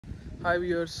Hi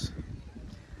viewers,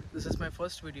 this is my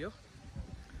first video.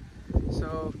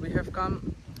 So we have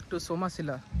come to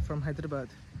Somasila from Hyderabad,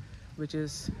 which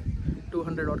is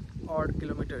 200 odd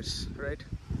kilometers, right?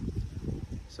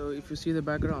 So if you see the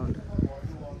background,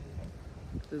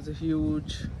 there's a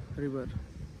huge river,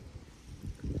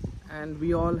 and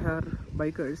we all are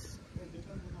bikers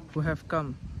who have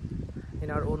come in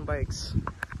our own bikes.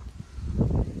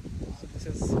 So this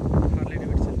is Harley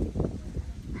Davidson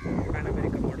Pan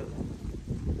America model,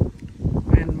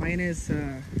 and mine is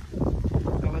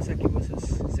Kawasaki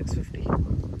Versys650.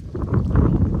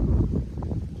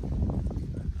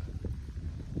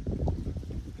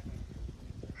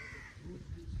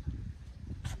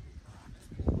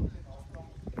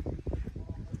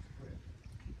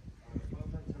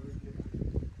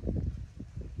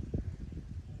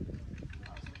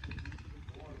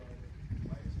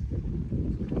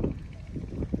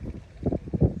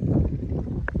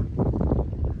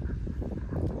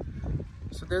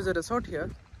 So there's a resort here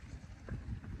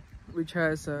which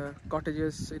has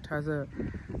cottages. It has a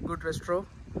good restaurant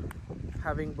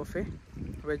having buffet,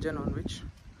 veg and non-veg.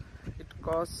 It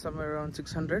costs somewhere around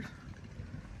 600.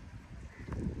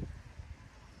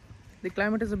 The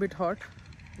climate is a bit hot.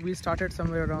 We started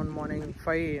somewhere around morning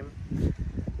 5 AM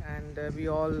and we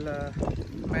all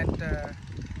met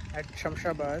at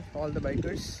Shamshabad, all the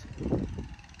bikers.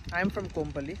 I'm from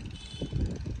Kompally,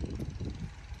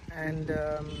 and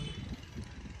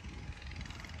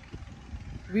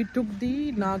we took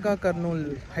the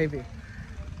Nagakurnool highway.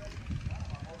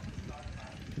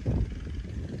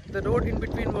 The road in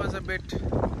between was a bit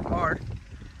odd,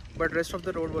 but rest of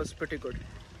the road was pretty good.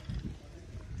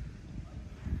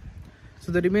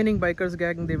 So the remaining bikers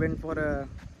gang, they went for a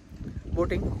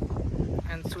boating,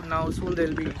 and so soon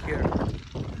they'll be here.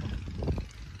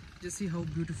 Just see how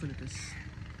beautiful it is.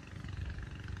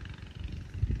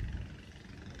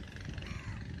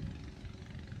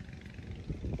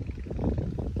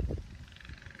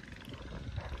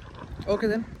 Okay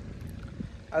then,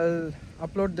 I'll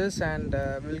upload this and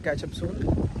we'll catch up soon.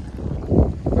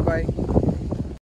 Bye bye.